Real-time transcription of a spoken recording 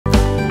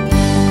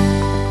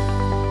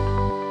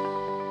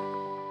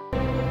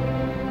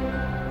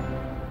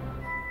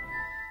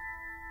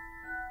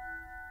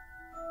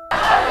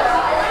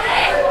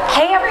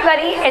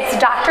everybody, it's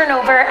Dr.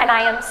 Nover, and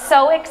I am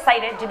so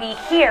excited to be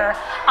here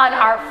on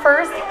our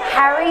first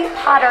Harry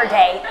Potter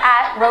Day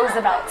at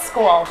Roosevelt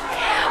School.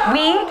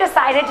 We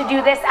decided to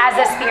do this as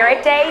a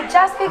Spirit Day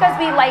just because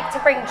we like to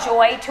bring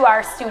joy to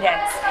our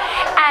students.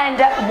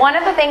 And one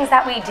of the things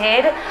that we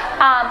did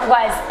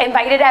was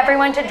invited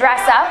everyone to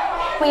dress up.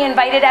 We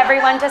invited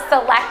everyone to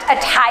select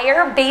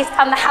attire based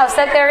on the house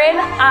that they're in.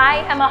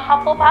 I am a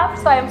Hufflepuff,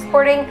 so I'm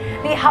sporting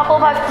the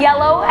Hufflepuff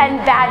yellow and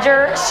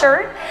badger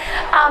shirt.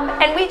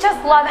 And we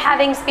just love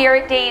having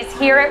Spirit Days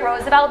here at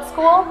Roosevelt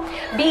School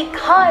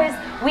because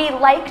we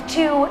like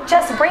to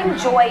just bring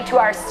joy to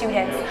our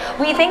students.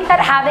 We think that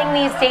having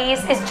these days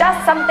is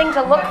just something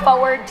to look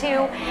forward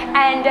to,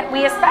 and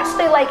we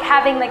especially like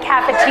having the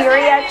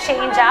cafeteria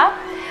change up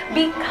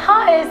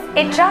because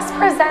it just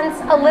presents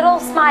a little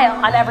smile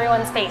on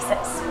everyone's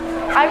faces.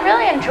 I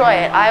really enjoy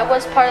it. I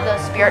was part of the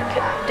Spirit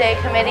Day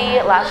committee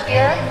last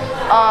year,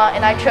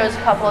 and I chose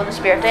a couple of the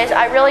Spirit Days.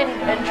 I really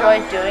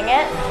enjoyed doing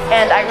it,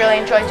 and I really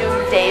enjoy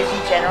doing days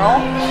in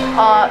general.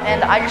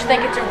 And I just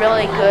think it's a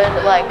really good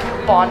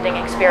bonding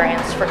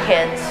experience for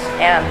kids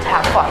and to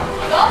have fun.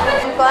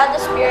 I'm glad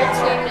the Spirit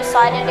team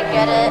decided to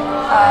get it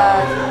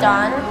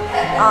done.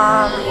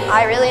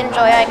 I really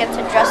enjoy it. I get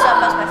to dress up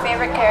as my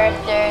favorite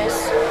characters.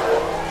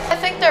 I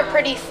think they're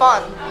pretty fun.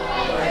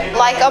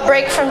 Like a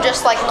break from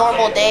just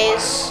normal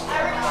days.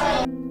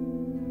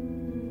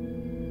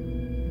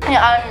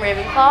 Yeah, I'm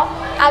Ravenclaw.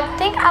 I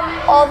think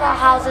I'm all the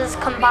houses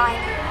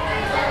combined.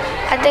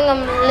 I think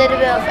I'm a little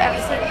bit of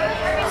everything.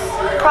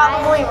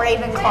 Probably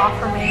Ravenclaw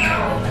for me.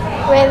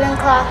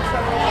 Ravenclaw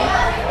for me.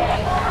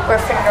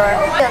 Gryffindor.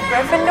 Yeah,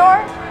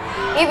 Gryffindor,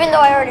 even though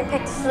I already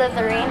picked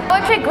Slytherin. I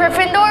would pick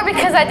Gryffindor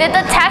because I did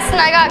the test and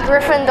I got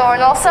Gryffindor,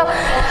 and also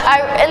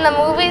in the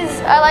movies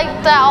I like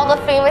that all the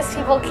famous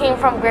people came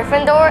from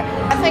Gryffindor.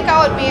 I think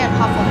I would be in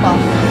Hufflepuff.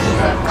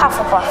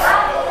 Hufflepuff.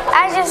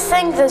 I just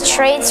think the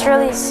traits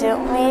really suit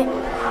me,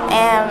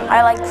 and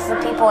I like the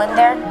people in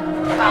there.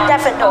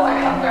 Gryffindor.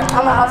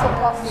 I'm a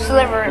Hufflepuff.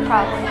 Slytherin,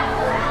 probably.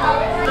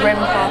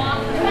 Ravenclaw.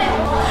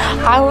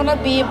 I want to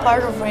be a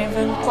part of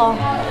Ravenclaw.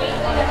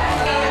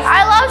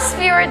 I love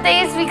Spirit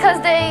Days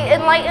because they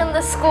enlighten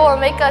the school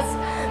and make us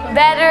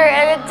better,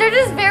 and they're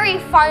just very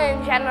fun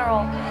in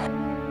general.